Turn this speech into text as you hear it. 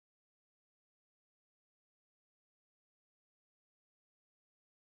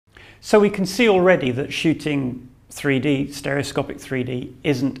So we can see already that shooting 3D, stereoscopic 3D,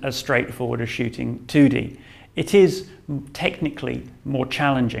 isn't as straightforward as shooting 2D. It is technically more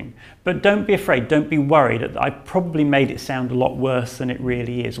challenging, but don't be afraid, don't be worried. I probably made it sound a lot worse than it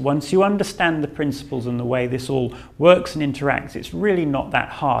really is. Once you understand the principles and the way this all works and interacts, it's really not that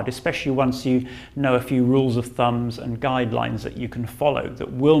hard, especially once you know a few rules of thumbs and guidelines that you can follow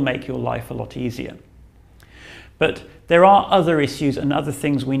that will make your life a lot easier. But there are other issues and other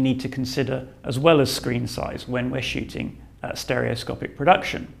things we need to consider as well as screen size when we're shooting stereoscopic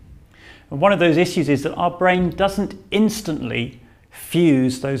production. And one of those issues is that our brain doesn't instantly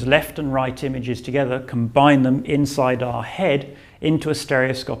fuse those left and right images together, combine them inside our head into a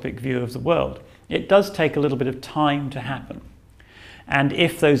stereoscopic view of the world. It does take a little bit of time to happen. And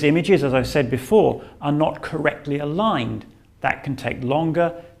if those images, as I said before, are not correctly aligned, that can take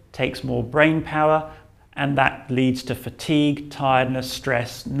longer, takes more brain power, and that leads to fatigue, tiredness,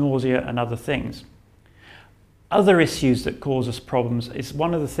 stress, nausea, and other things. Other issues that cause us problems is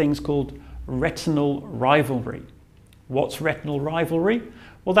one of the things called retinal rivalry. What's retinal rivalry?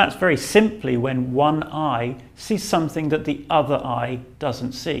 Well, that's very simply when one eye sees something that the other eye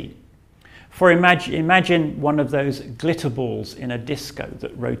doesn't see. Imagine one of those glitter balls in a disco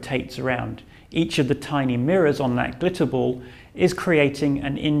that rotates around. Each of the tiny mirrors on that glitter ball is creating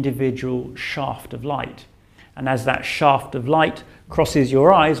an individual shaft of light. And as that shaft of light crosses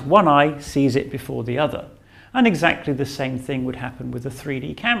your eyes, one eye sees it before the other. And exactly the same thing would happen with a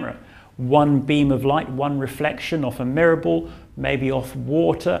 3D camera. One beam of light, one reflection off a mirror ball, maybe off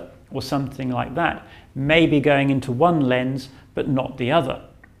water or something like that, may be going into one lens but not the other.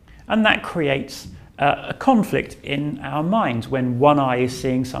 And that creates a conflict in our minds when one eye is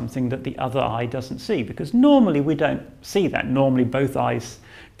seeing something that the other eye doesn't see, because normally we don't see that. Normally both eyes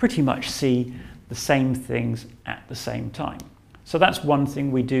pretty much see the same things at the same time. So that's one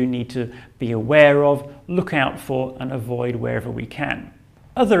thing we do need to be aware of, look out for, and avoid wherever we can.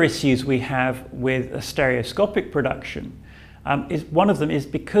 Other issues we have with a stereoscopic production one of them is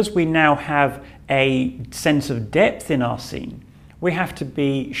because we now have a sense of depth in our scene, we have to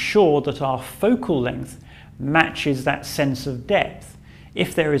be sure that our focal length matches that sense of depth.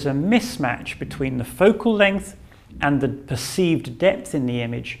 If there is a mismatch between the focal length and the perceived depth in the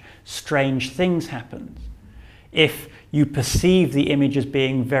image, strange things happen. If you perceive the image as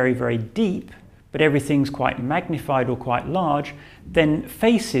being very, very deep, but everything's quite magnified or quite large, then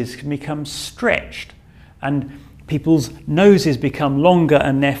faces can become stretched and people's noses become longer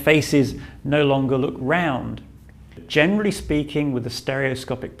and their faces no longer look round. Generally speaking, with a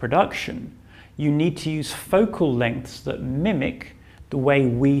stereoscopic production, you need to use focal lengths that mimic the way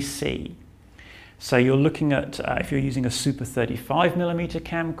we see. So you're looking at, if you're using a Super 35mm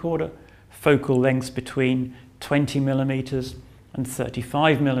camcorder, focal lengths between 20mm and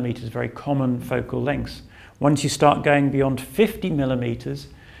 35mm, very common focal lengths. Once you start going beyond 50mm,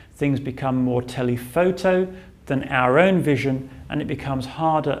 things become more telephoto than our own vision, and it becomes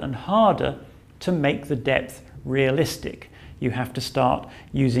harder and harder to make the depth realistic. You have to start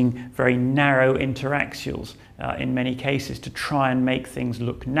using very narrow interaxials in many cases to try and make things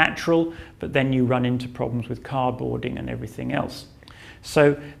look natural, but then you run into problems with cardboarding and everything else.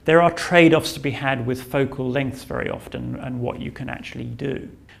 So there are trade-offs to be had with focal lengths very often and what you can actually do.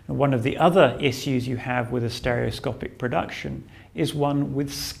 And one of the other issues you have with a stereoscopic production is one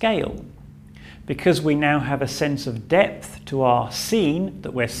with scale. Because we now have a sense of depth to our scene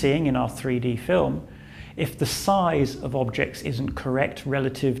that we're seeing in our 3D film, if the size of objects isn't correct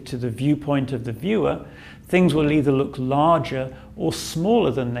relative to the viewpoint of the viewer, things will either look larger or smaller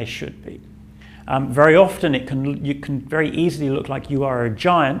than they should be. Very often you can very easily look like you are a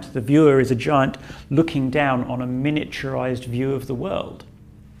giant, the viewer is a giant, looking down on a miniaturized view of the world.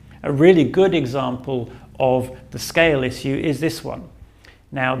 A really good example of the scale issue is this one.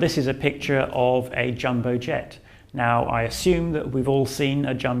 Now, this is a picture of a jumbo jet. Now, I assume that we've all seen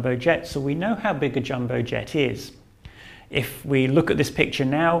a jumbo jet, so we know how big a jumbo jet is. If we look at this picture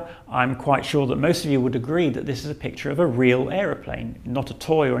now, I'm quite sure that most of you would agree that this is a picture of a real aeroplane, not a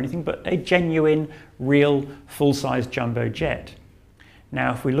toy or anything, but a genuine, real, full-size jumbo jet.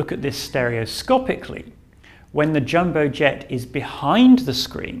 Now, if we look at this stereoscopically, when the jumbo jet is behind the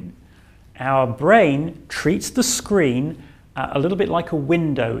screen, our brain treats the screen a little bit like a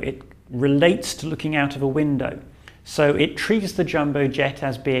window. It relates to looking out of a window. So it treats the jumbo jet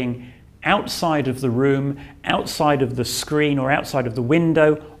as being outside of the room, outside of the screen or outside of the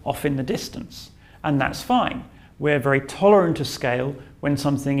window, off in the distance. And that's fine. We're very tolerant of scale when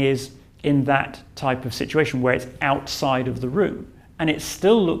something is in that type of situation where it's outside of the room. And it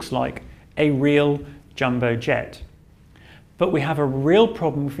still looks like a real jumbo jet. But we have a real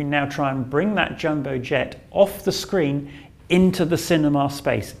problem if we now try and bring that jumbo jet off the screen into the cinema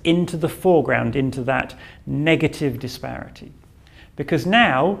space, into the foreground, into that negative disparity. Because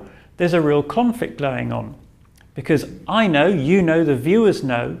now there's a real conflict going on. Because I know, you know, the viewers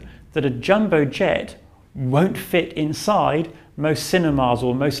know that a jumbo jet won't fit inside most cinemas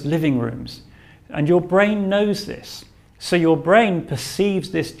or most living rooms. And your brain knows this. So your brain perceives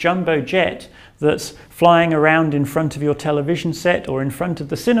this jumbo jet that's flying around in front of your television set or in front of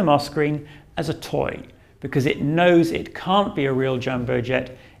the cinema screen as a toy, because it knows it can't be a real jumbo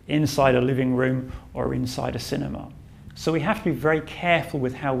jet inside a living room or inside a cinema. So we have to be very careful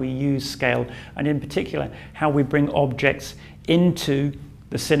with how we use scale, and in particular how we bring objects into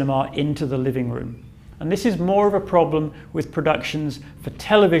the cinema, into the living room. And this is more of a problem with productions for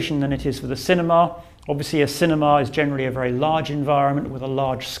television than it is for the cinema. Obviously a cinema is generally a very large environment with a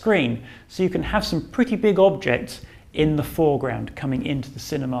large screen, so you can have some pretty big objects in the foreground coming into the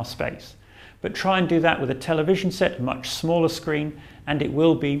cinema space. But try and do that with a television set, a much smaller screen, and it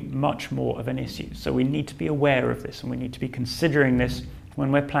will be much more of an issue. So we need to be aware of this, and we need to be considering this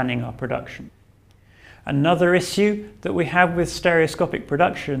when we're planning our production. Another issue that we have with stereoscopic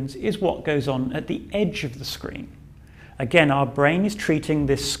productions is what goes on at the edge of the screen. Again, our brain is treating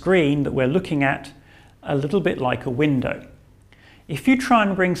this screen that we're looking at a little bit like a window. If you try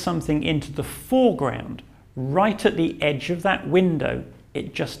and bring something into the foreground, right at the edge of that window,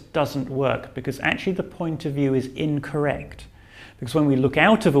 it just doesn't work, because actually the point of view is incorrect. Because when we look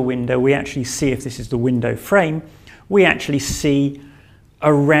out of a window, we actually see, if this is the window frame, we actually see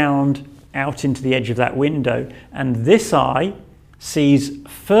around out into the edge of that window, and this eye sees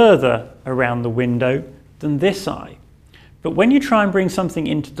further around the window than this eye. But when you try and bring something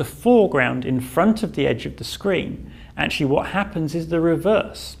into the foreground in front of the edge of the screen, actually what happens is the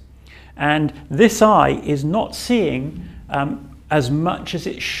reverse. And this eye is not seeing as much as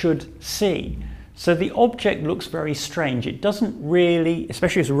it should see. So the object looks very strange. It doesn't really,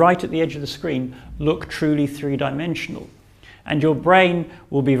 especially as right at the edge of the screen, look truly three-dimensional. And your brain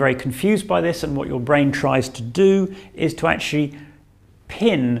will be very confused by this, and what your brain tries to do is to actually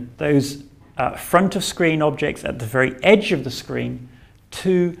pin those front of screen objects at the very edge of the screen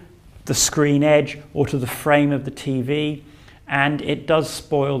to the screen edge or to the frame of the TV, and it does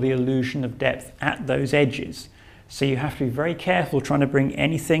spoil the illusion of depth at those edges. So you have to be very careful trying to bring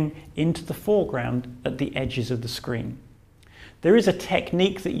anything into the foreground at the edges of the screen. There is a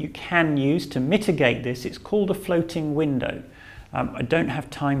technique that you can use to mitigate this. It's called a floating window. I don't have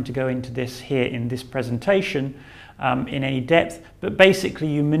time to go into this here in this presentation in any depth, but basically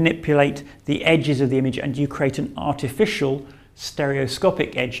you manipulate the edges of the image and you create an artificial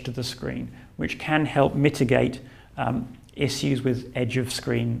stereoscopic edge to the screen, which can help mitigate issues with edge of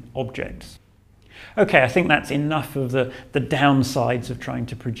screen objects. Okay, I think that's enough of the downsides of trying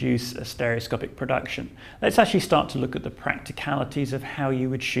to produce a stereoscopic production. Let's actually start to look at the practicalities of how you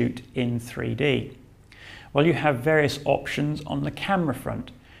would shoot in 3D. Well, you have various options on the camera front.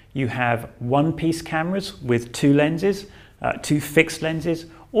 You have one-piece cameras with two lenses, two fixed lenses,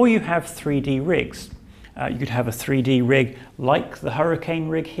 or you have 3D rigs. You could have a 3D rig like the Hurricane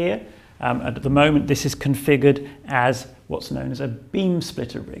rig here. At the moment, this is configured as what's known as a beam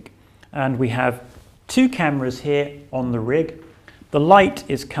splitter rig. And we have two cameras here on the rig. The light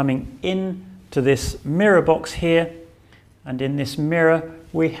is coming in to this mirror box here, and in this mirror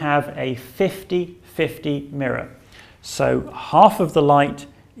we have a 50-50 mirror. So half of the light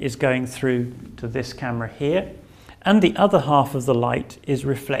is going through to this camera here, and the other half of the light is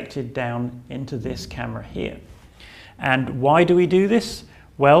reflected down into this camera here. And why do we do this?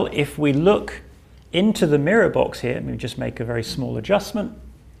 Well, if we look into the mirror box here, let me just make a very small adjustment,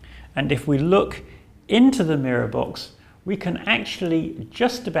 and if we look into the mirror box, we can actually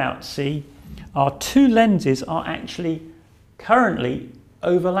just about see our two lenses are actually currently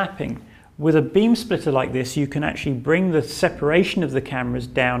overlapping. With a beam splitter like this, you can actually bring the separation of the cameras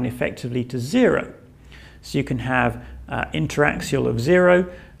down effectively to 0. So you can have interaxial of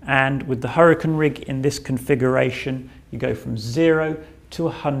 0, and with the Hurricane rig in this configuration, you go from 0 to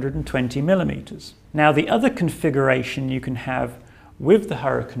 120 millimeters. Now the other configuration you can have with the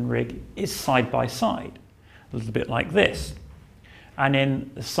Hurricane rig is side by side, a little bit like this. And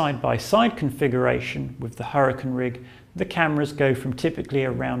in the side by side configuration with the Hurricane rig, the cameras go from typically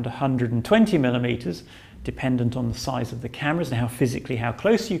around 120 millimeters, dependent on the size of the cameras and how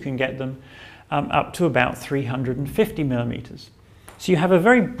close you can get them, up to about 350 millimeters. So you have a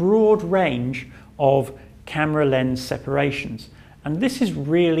very broad range of camera lens separations. And this is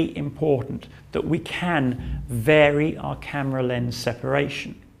really important, that we can vary our camera lens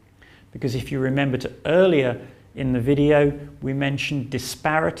separation. Because if you remember to earlier in the video, we mentioned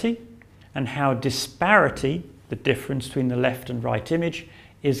disparity and how disparity, the difference between the left and right image,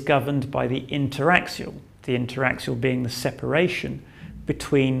 is governed by the interaxial being the separation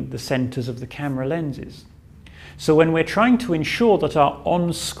between the centers of the camera lenses. So when we're trying to ensure that our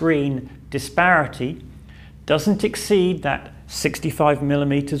on-screen disparity doesn't exceed that 65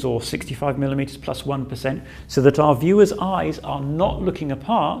 millimeters or 65 millimeters plus 1%, so that our viewers' eyes are not looking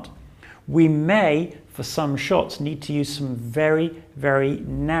apart, we may, for some shots, need to use some very, very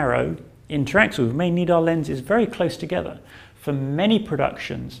narrow interaxial. We may need our lenses very close together. For many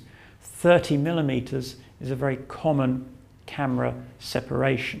productions, 30 millimeters is a very common camera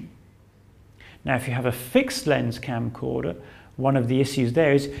separation. Now, if you have a fixed lens camcorder, one of the issues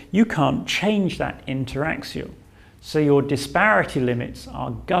there is you can't change that interaxial. So your disparity limits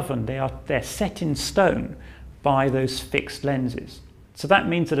are governed, they're set in stone by those fixed lenses. So that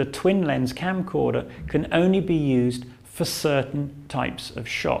means that a twin lens camcorder can only be used for certain types of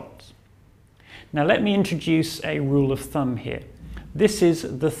shots. Now let me introduce a rule of thumb here. This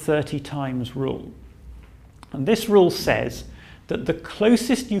is the 30 times rule. And this rule says that the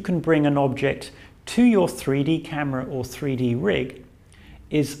closest you can bring an object to your 3D camera or 3D rig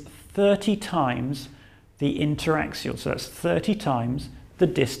is 30 times the interaxial. So that's 30 times the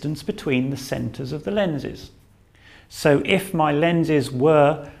distance between the centers of the lenses. So if my lenses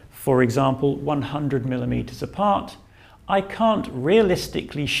were, for example, 100 millimeters apart, I can't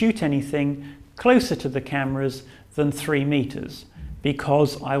realistically shoot anything closer to the cameras than 3 meters,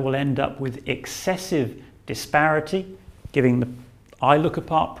 because I will end up with excessive disparity, giving the eye look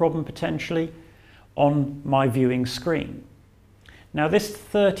apart problem potentially on my viewing screen. Now this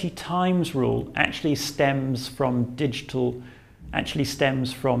 30 times rule actually stems from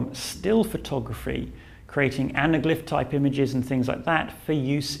still photography, creating anaglyph type images and things like that for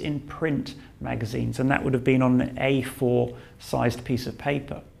use in print magazines, and that would have been on an A4 sized piece of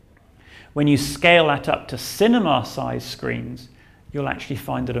paper. When you scale that up to cinema size screens, you'll actually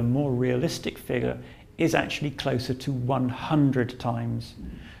find that a more realistic figure is actually closer to 100 times.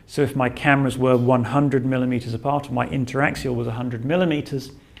 So if my cameras were 100 millimeters apart, or my interaxial was 100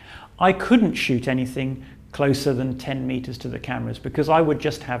 millimeters, I couldn't shoot anything closer than 10 meters to the cameras because I would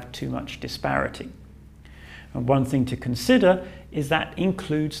just have too much disparity. And one thing to consider is that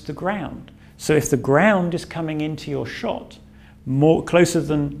includes the ground. So if the ground is coming into your shot closer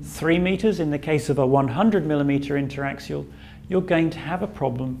than 3 meters in the case of a 100 millimeter interaxial, you're going to have a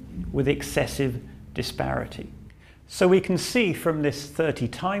problem with excessive disparity. So we can see from this 30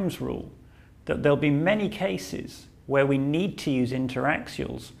 times rule that there'll be many cases where we need to use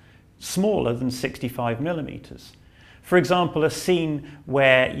interaxials smaller than 65 millimeters. For example, a scene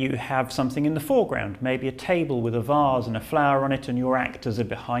where you have something in the foreground, maybe a table with a vase and a flower on it, and your actors are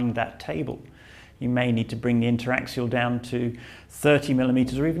behind that table. You may need to bring the interaxial down to 30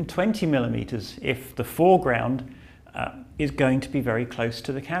 millimeters or even 20 millimeters if the foreground is going to be very close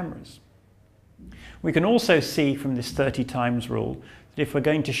to the cameras. We can also see from this 30 times rule that if we're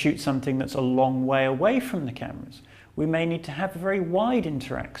going to shoot something that's a long way away from the cameras, we may need to have a very wide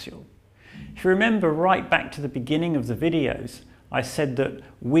interaxial. If you remember right back to the beginning of the videos, I said that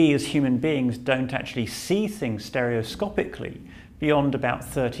we as human beings don't actually see things stereoscopically beyond about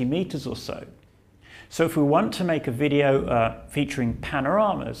 30 meters or so. So if we want to make a video featuring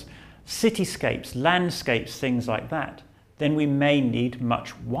panoramas, cityscapes, landscapes, things like that, then we may need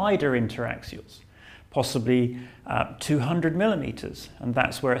much wider interaxials, possibly 200 millimeters, and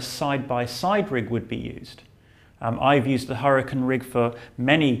that's where a side-by-side rig would be used. I've used the Hurricane rig for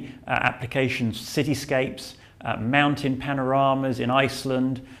many applications, cityscapes, mountain panoramas in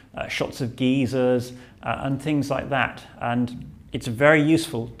Iceland, shots of geysers, and things like that. And it's very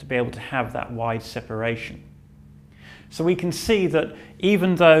useful to be able to have that wide separation. So we can see that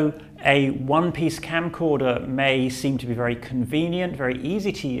even though a one-piece camcorder may seem to be very convenient, very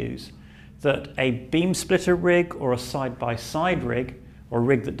easy to use, that a beam splitter rig or a side-by-side rig, or a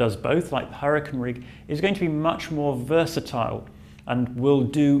rig that does both, like the Hurricane rig, is going to be much more versatile and will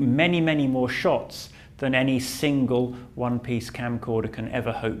do many, many more shots than any single one-piece camcorder can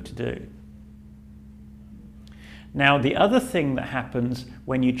ever hope to do. Now, the other thing that happens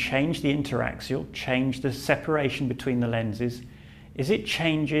when you change the interaxial, change the separation between the lenses, is it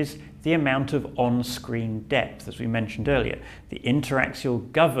changes the amount of on-screen depth, as we mentioned earlier. The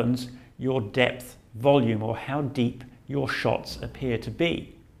interaxial governs your depth volume, or how deep your shots appear to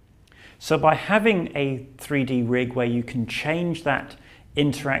be. So by having a 3D rig where you can change that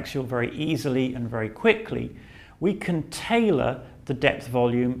interaxial very easily and very quickly, we can tailor the depth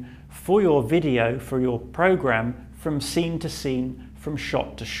volume for your video, for your program, from scene to scene, from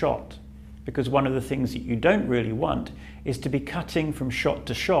shot to shot. because one of the things that you don't really want is to be cutting from shot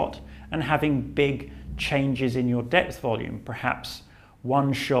to shot and having big changes in your depth volume. Perhaps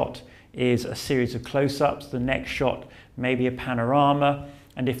one shot is a series of close-ups, the next shot maybe a panorama,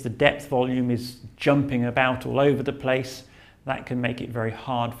 and if the depth volume is jumping about all over the place, that can make it very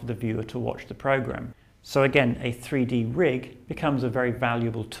hard for the viewer to watch the program. So again, a 3D rig becomes a very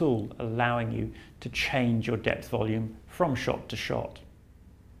valuable tool, allowing you to change your depth volume from shot to shot.